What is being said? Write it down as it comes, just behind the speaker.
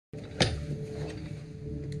Have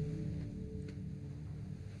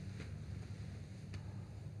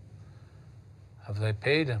they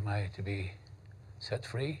paid? Am I to be set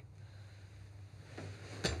free?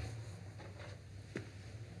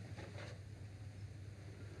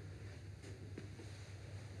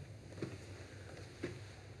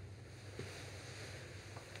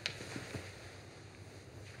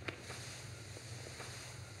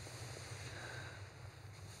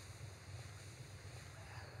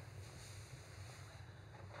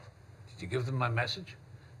 Did you give them my message?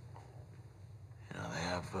 You know, they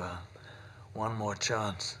have one more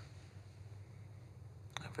chance.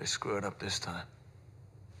 If they screw it up this time.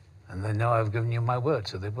 And they know I've given you my word,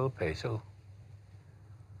 so they will pay. So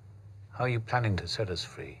how are you planning to set us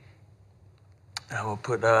free? I will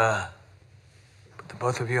put the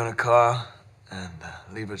both of you in a car and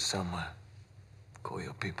leave it somewhere. Call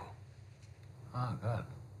your people. Oh, God.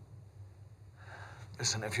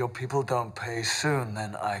 Listen, if your people don't pay soon,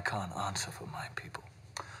 then I can't answer for my people.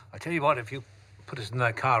 I tell you what, if you put us in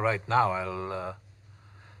that car right now, I'll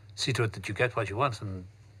see to it that you get what you want, and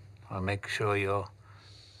I'll make sure you're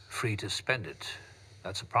free to spend it.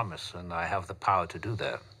 That's a promise, and I have the power to do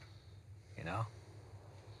that. You know?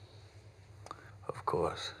 Of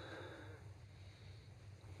course.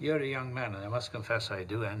 You're a young man, and I must confess I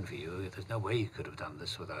do envy you. There's no way you could have done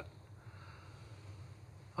this without...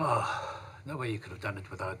 Oh, no way you could have done it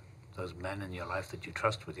without those men in your life that you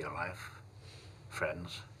trust with your life.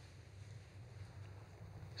 Friends.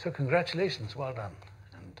 So congratulations, well done.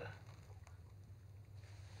 And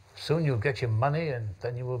soon you'll get your money, and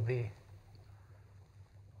then you will be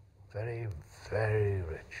very, very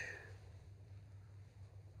rich.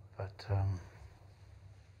 But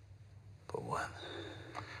when?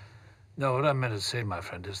 No, what I meant to say, my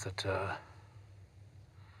friend, is that there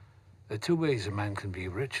are two ways a man can be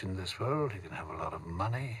rich in this world. He can have a lot of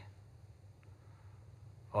money,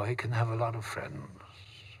 or he can have a lot of friends.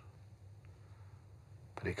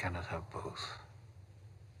 But he cannot have both.